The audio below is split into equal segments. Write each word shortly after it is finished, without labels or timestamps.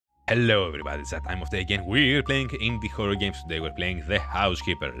Hello everybody, it's that time of day again. We're playing indie horror games today. We're playing The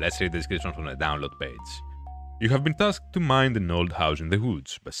Housekeeper. Let's read the description from the download page. You have been tasked to mind an old house in the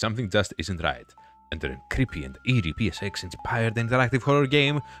woods, but something just isn't right. Enter a creepy and eerie PSX-inspired interactive horror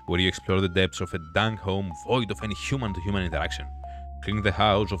game where you explore the depths of a dank home void of any human-to-human interaction. Clean the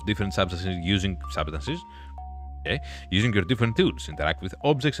house of different substances using your different tools, interact with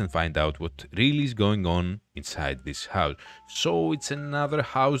objects and find out what really is going on inside this house. So it's another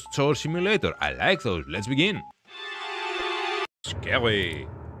house chore simulator. I like those. Let's begin. Scary.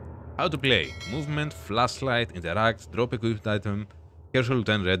 How to play. Movement, flashlight, interact, drop equipped item. Cursor will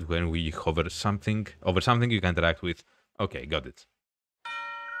turn red when we hover something you can interact with. Okay, got it.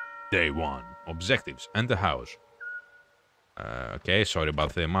 Day 1. Objectives. Enter house. Okay, sorry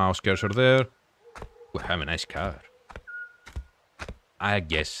about the mouse cursor there. We have a nice car. I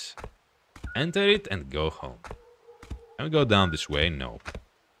guess. Enter it and go home. Can we go down this way? No.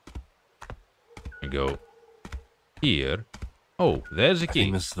 We go here. Oh, there's a key. I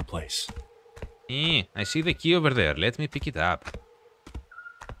think this is the place. I see the key over there. Let me pick it up.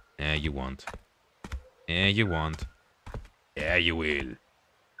 Yeah, you won't. Yeah, you won't. Yeah, you will.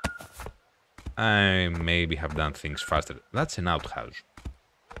 I maybe have done things faster. That's an outhouse.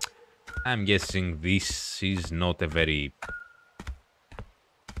 I'm guessing this is not a very...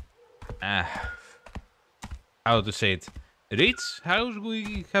 how to say it? Rich house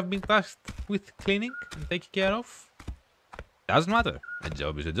we have been tasked with cleaning and taking care of? Doesn't matter. A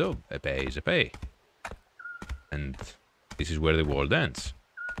job is a job. A pay is a pay. And this is where the world ends.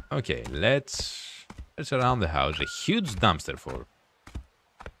 Okay, let's surround the house. A huge dumpster for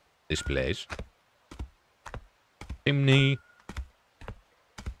this place. Chimney.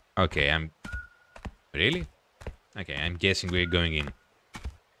 Okay, Really? Okay, I'm guessing we're going in.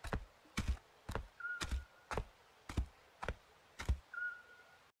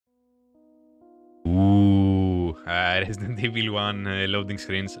 Ooh, Resident Evil 1 loading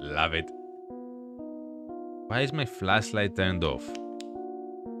screens. Love it. Why is my flashlight turned off?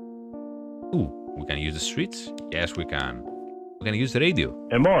 Ooh, we can use the switch? Yes, we can. We can use the radio.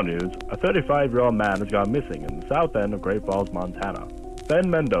 In more news, a 35-year-old man has gone missing in the south end of Great Falls, Montana. Ben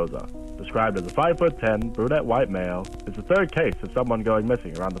Mendoza, described as a 5'10", brunette white male, is the third case of someone going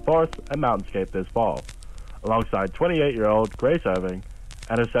missing around the forest and mountainscape this fall, alongside 28-year-old Grace Irving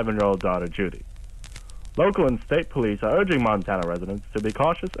and her 7-year-old daughter Judy. Local and state police are urging Montana residents to be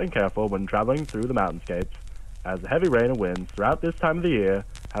cautious and careful when traveling through the mountainscapes, as the heavy rain and winds throughout this time of the year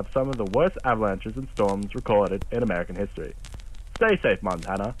have some of the worst avalanches and storms recorded in American history. Stay safe,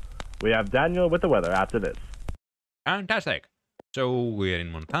 Montana. We have Daniel with the weather after this. Fantastic. So we're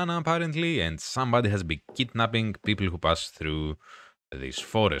in Montana apparently, and somebody has been kidnapping people who pass through this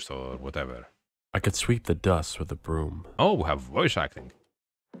forest or whatever. I could sweep the dust with a broom. Oh, we have voice acting.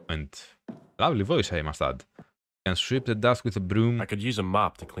 And lovely voice, I must add. Can sweep the dust with a broom. I could use a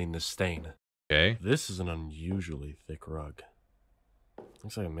mop to clean this stain. Okay. This is an unusually thick rug.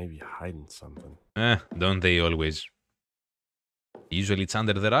 Looks like I may be hiding something. Don't they always? Usually it's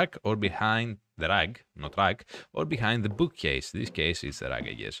under the rug or behind the rug, not rug, or behind the bookcase. This case is the rug,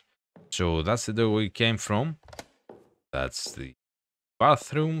 I guess. So that's the door we came from. That's the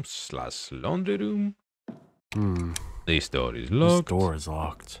bathroom / laundry room. This door is locked. This door is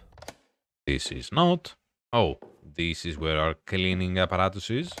locked. This is not. Oh, this is where our cleaning apparatus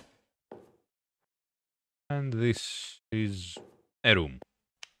is. And this is a room.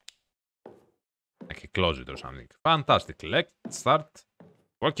 Like a closet or something. Fantastic. Let's start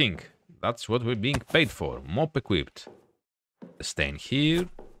working. That's what we're being paid for. Mop equipped. Stain here.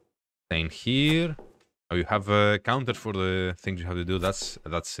 Stain here. Oh, you have a counter for the things you have to do. That's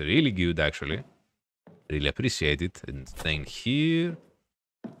really good, actually. Really appreciate it. And stain here.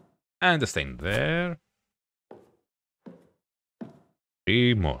 And a stain there.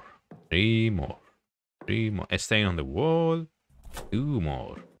 3 more. 3 more. 3 more. A stain on the wall. 2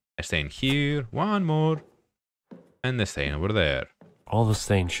 more. A stain here. 1 more. And a stain over there. All the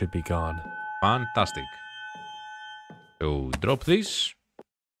stains should be gone. Fantastic. So drop this.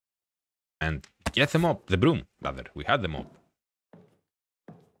 And get the mop. The broom, rather. We had the mop.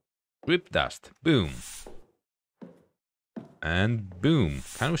 Sweep dust. Boom. And boom.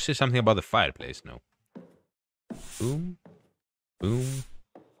 Can we say something about the fireplace? No. Boom. Boom.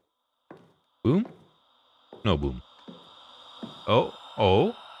 Boom. No boom. Oh.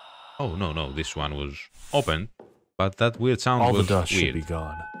 Oh, no. This one was open. But that weird sound All was the dust weird. should be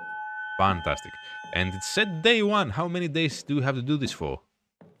gone. Fantastic. And it said day 1. How many days do we have to do this for?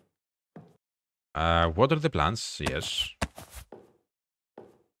 Water the plants. Yes.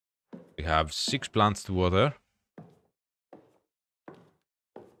 We have 6 plants to water.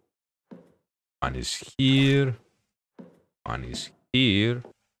 One is here. One is here.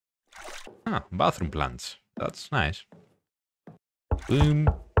 Ah, bathroom plants. That's nice. Boom.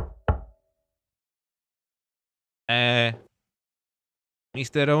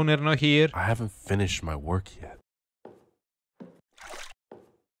 Mr. Owner not here. I haven't finished my work yet.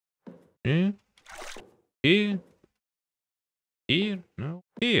 Here. Here. Here. No.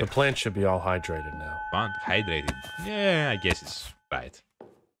 Here. The plant should be all hydrated now. Plant hydrated. Yeah, I guess it's right.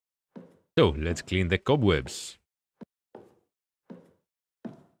 So, let's clean the cobwebs.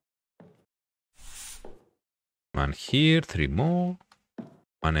 One here, 3 more.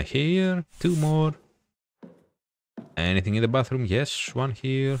 One here, 2 more. Anything in the bathroom? Yes, one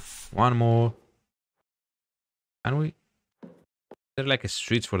here, 1 more. Can we? There's like a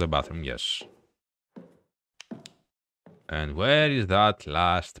switch for the bathroom, yes. And where is that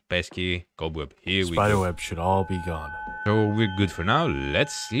last pesky cobweb? Here we go. Spiderweb should all be gone. So we're good for now.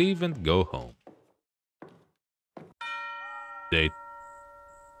 Let's leave and go home.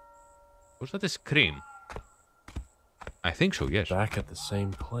 Was that a scream? I think so, yes. Back at the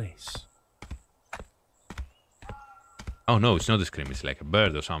same place. Oh no, it's not a scream, it's like a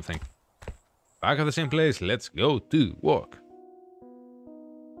bird or something. Back at the same place, let's go to work.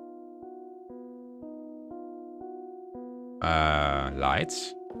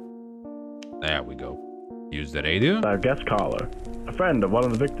 Lights. There we go. Use the radio. Our guest caller, a friend of one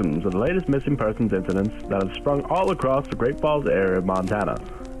of the victims of the latest missing persons incidents that have sprung all across the Great Falls area of Montana,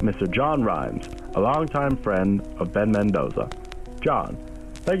 Mr. John Rhimes, a longtime friend of Ben Mendoza. John,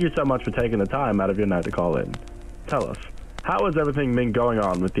 thank you so much for taking the time out of your night to call in. Tell us, how has everything been going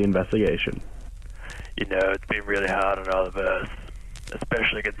on with the investigation? You know, it's been really hard on all of us,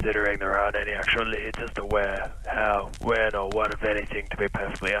 especially considering there aren't any actual leads as to where, how, when, or what, if anything, to be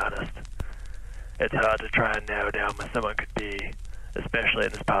perfectly honest. It's hard to try and narrow down where someone could be, especially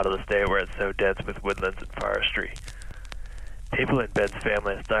in this part of the state where it's so dense with woodlands and forestry. People in Ben's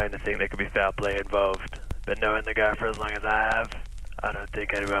family are starting to think there could be foul play involved, but knowing the guy for as long as I have, I don't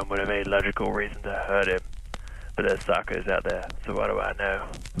think anyone would have any logical reason to hurt him. But there's suckers out there, so what do I know?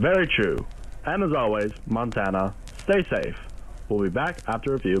 Very true. And as always, Montana, stay safe. We'll be back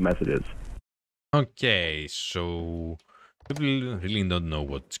after a few messages. Okay, so people really don't know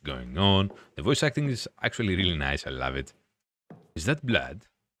what's going on. The voice acting is actually really nice, I love it. Is that blood?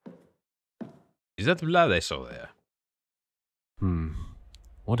 Is that blood I saw there?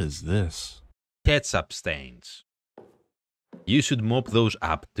 What is this? Ketchup stains. You should mop those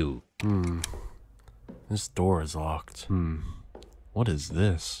up too. This door is locked. What is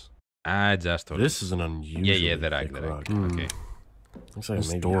this? I just thought This is an unusual. yeah, the rag. Okay. Looks like This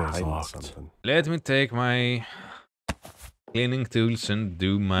maybe door is hiding locked. something. Let me take my cleaning tools and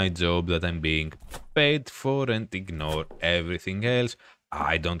do my job that I'm being paid for and ignore everything else.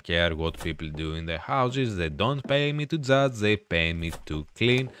 I don't care what people do in their houses. They don't pay me to judge, they pay me to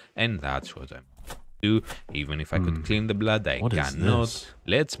clean, and that's what I'm do. Even if I could clean the blood, I What is cannot. this?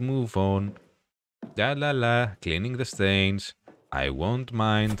 Let's move on. La la la, cleaning the stains. I won't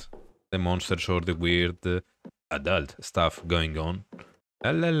mind the monsters or the weird adult stuff going on.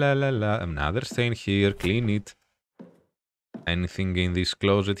 La la la la la, another stain here, clean it. Anything in this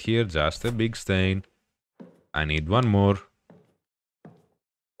closet here, just a big stain. I need one more.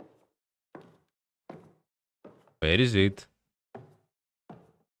 Where is it?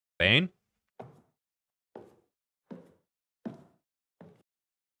 Stain?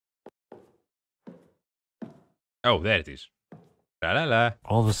 Oh, there it is. La la la.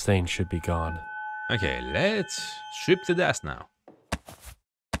 All the stains should be gone. Okay, let's sweep the dust now.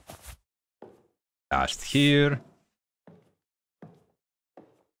 Dust here.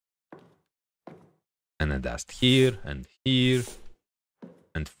 And a dust here and here.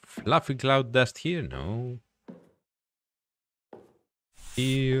 And fluffy cloud dust here, no.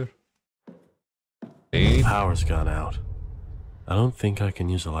 Here. Okay. Power's gone out. I don't think I can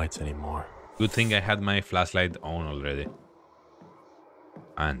use the lights anymore. Good thing I had my flashlight on already.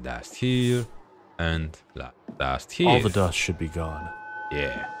 And dust here. And dust here. All the dust should be gone.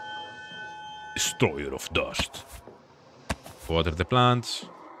 Yeah. Destroyer of dust. Water the plants.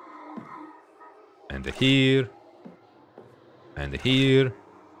 And here. And here.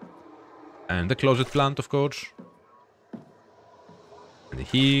 And the closet plant, of course. And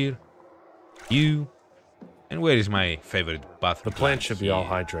here. You. And where is my favorite bathroom? The plant should be all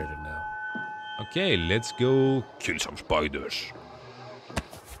Here. hydrated now. Okay, let's go kill some spiders.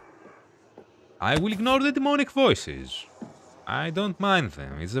 I will ignore the demonic voices. I don't mind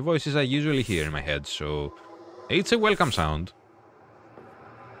them. It's the voices I usually hear in my head, so it's a welcome sound.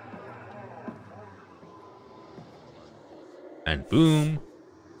 And boom.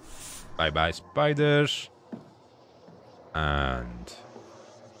 Bye-bye spiders. And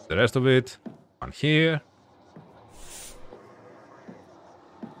the rest of it. One here.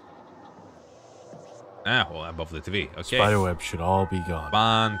 Ah, well, above the TV. Okay. Spiderweb should all be gone.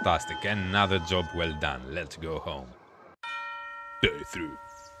 Fantastic. Another job well done. Let's go home. Day 3.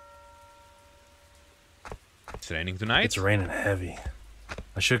 It's raining tonight? It's raining heavy.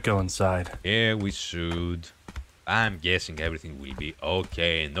 I should go inside. Yeah, we should. I'm guessing everything will be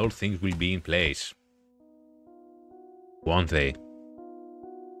okay and all things will be in place. Won't they?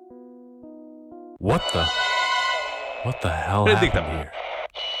 What the hell Predictable. happened here?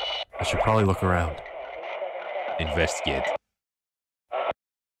 I should probably look around. Investigate.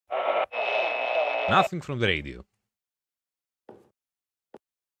 Nothing from the radio.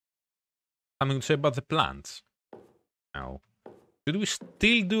 Something to say about the plants. Now, should we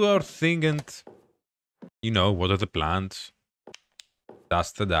still do our thing and, you know, water the plants,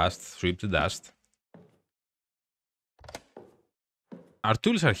 dust the dust, sweep the dust? Our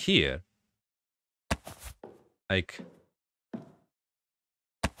tools are here. Like,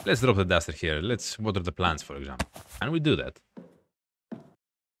 let's drop the duster here. Let's water the plants, for example. Can we do that?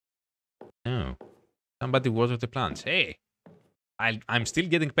 No. Somebody water the plants. Hey! I'm still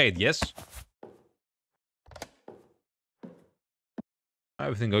getting paid, yes?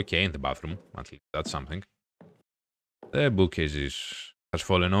 Everything okay in the bathroom. At least that's something. The bookcase has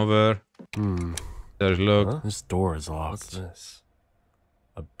fallen over. There's look. Huh? This door is locked. What's this?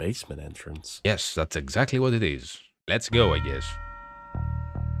 A basement entrance. Yes, that's exactly what it is. Let's go, I guess.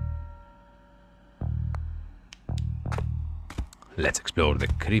 Let's explore the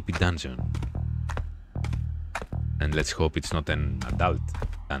creepy dungeon. And let's hope it's not an adult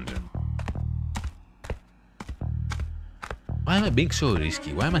dungeon. Why am I being so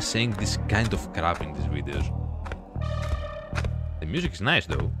risky? Why am I saying this kind of crap in these videos? The music is nice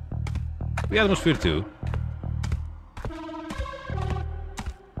though. The atmosphere too.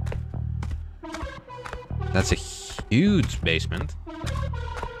 That's a huge basement.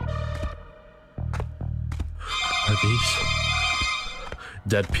 Are these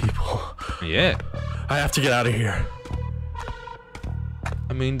dead people? Yeah. I have to get out of here.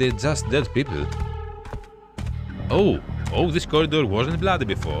 I mean, they're just dead people. Oh, this corridor wasn't bloody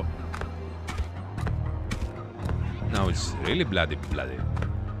before. Now it's really bloody.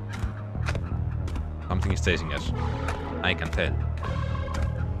 Something is chasing us. I can tell.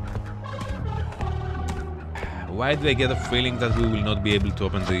 Why do I get a feeling that we will not be able to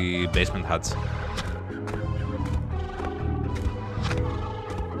open the basement hatch?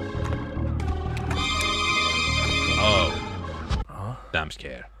 Oh. Huh? Damn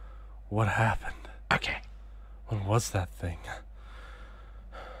scare. What happened? Okay. What was that thing?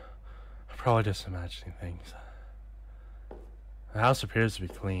 I'm probably just imagining things. The house appears to be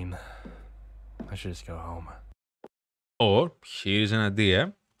clean. I should just go home. Or, here's an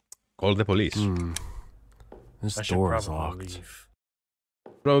idea. Call the police. This I should door is probably locked. leave.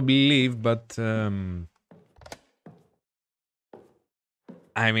 Probably leave, but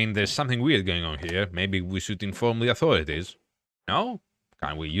I mean, there's something weird going on here. Maybe we should inform the authorities. No?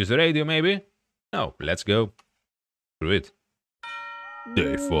 Can we use the radio, maybe? No, let's go. Through it.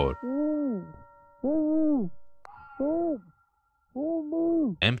 Day 4.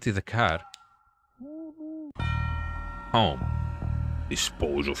 Empty the car. Home.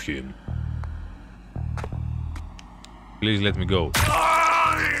 Dispose of him. Please let me go.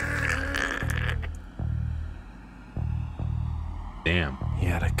 Damn. He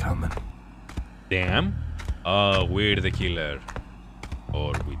had it coming. Damn? Oh, we're the killer.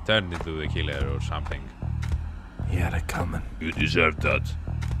 Or we turned into the killer or something. He had it coming. You deserve that.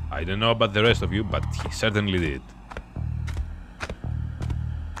 I don't know about the rest of you, but he certainly did.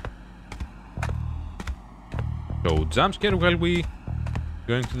 So, jump scare while we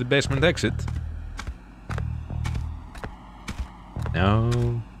going to the basement exit.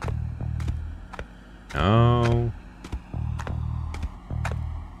 No. No.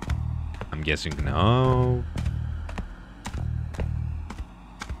 I'm guessing no.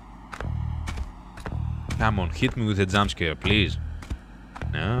 Come on, hit me with a jump scare, please.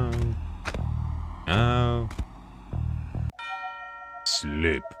 No. No.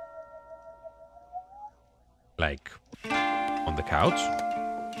 Sleep. Like, on the couch?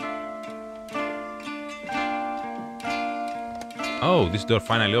 Oh, this door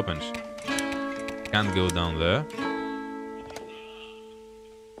finally opens. Can't go down there.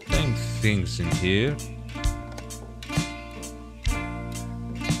 Same things in here.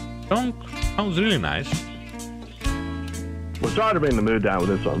 Sounds really nice. We're sorry to bring the mood down with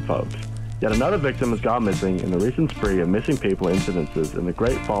this one, folks. Yet another victim has gone missing in the recent spree of missing people incidences in the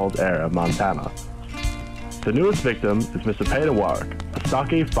Great Falls area of Montana. The newest victim is Mr. Peyton Warwick, a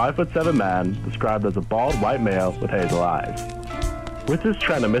stocky 5'7" man described as a bald white male with hazel eyes. With this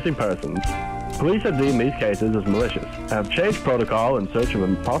trend of missing persons, police have deemed these cases as malicious and have changed protocol in search of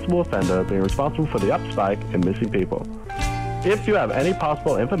a possible offender being responsible for the upspike in missing people. If you have any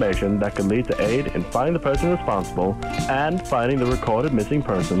possible information that could lead to aid in finding the person responsible and finding the recorded missing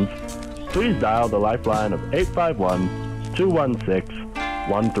persons, please dial the lifeline of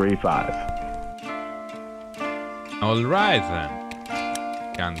 851-216-135. Alright then.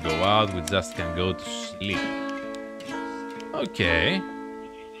 Can't go out, we just can go to sleep. Okay.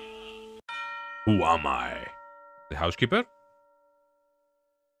 Who am I? The housekeeper?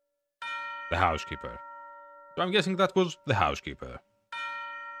 The housekeeper. So I'm guessing that was the housekeeper.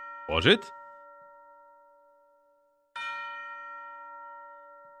 Was it?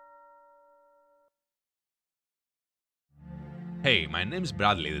 Hey, my name is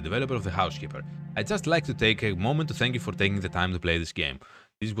Bradley, the developer of the Housekeeper. I'd just like to take a moment to thank you for taking the time to play this game.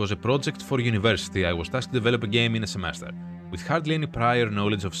 This was a project for university. I was tasked to develop a game in a semester, with hardly any prior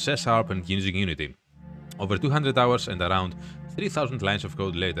knowledge of C# and using Unity. Over 200 hours and around 3,000 lines of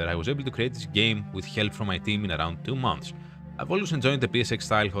code later, I was able to create this game with help from my team in around 2 months. I've always enjoyed the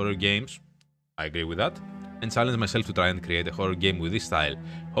PSX-style horror games, I agree with that, and challenged myself to try and create a horror game with this style.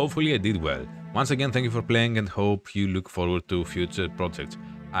 Hopefully I did well. Once again, thank you for playing and hope you look forward to future projects.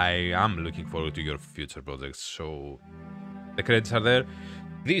 I am looking forward to your future projects, so the credits are there.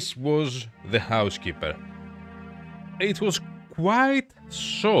 This was The Housekeeper. It was quite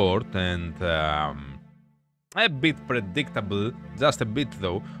short and a bit predictable, just a bit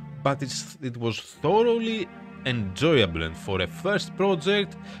though, but it was thoroughly enjoyable, and for a first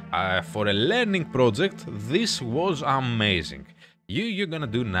project, for a learning project, this was amazing. You're gonna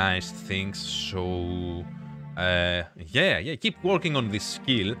do nice things, so yeah, keep working on this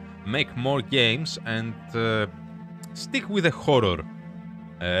skill, make more games, and stick with the horror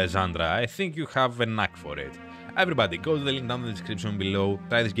genre. I think you have a knack for it. Everybody, go to the link down in the description below,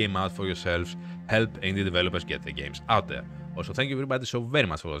 try this game out for yourselves, help indie developers get the games out there. Also, thank you everybody so very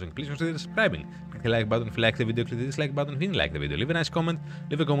much for watching. Please consider subscribing. Click the like button if you like the video, click the dislike button if you didn't like the video. Leave a nice comment,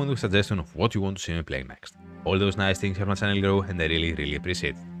 leave a comment with a suggestion of what you want to see me play next. All those nice things help my channel grow, and I really, really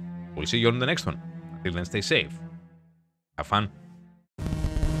appreciate it. We'll see you on the next one. Until then, stay safe. Have fun.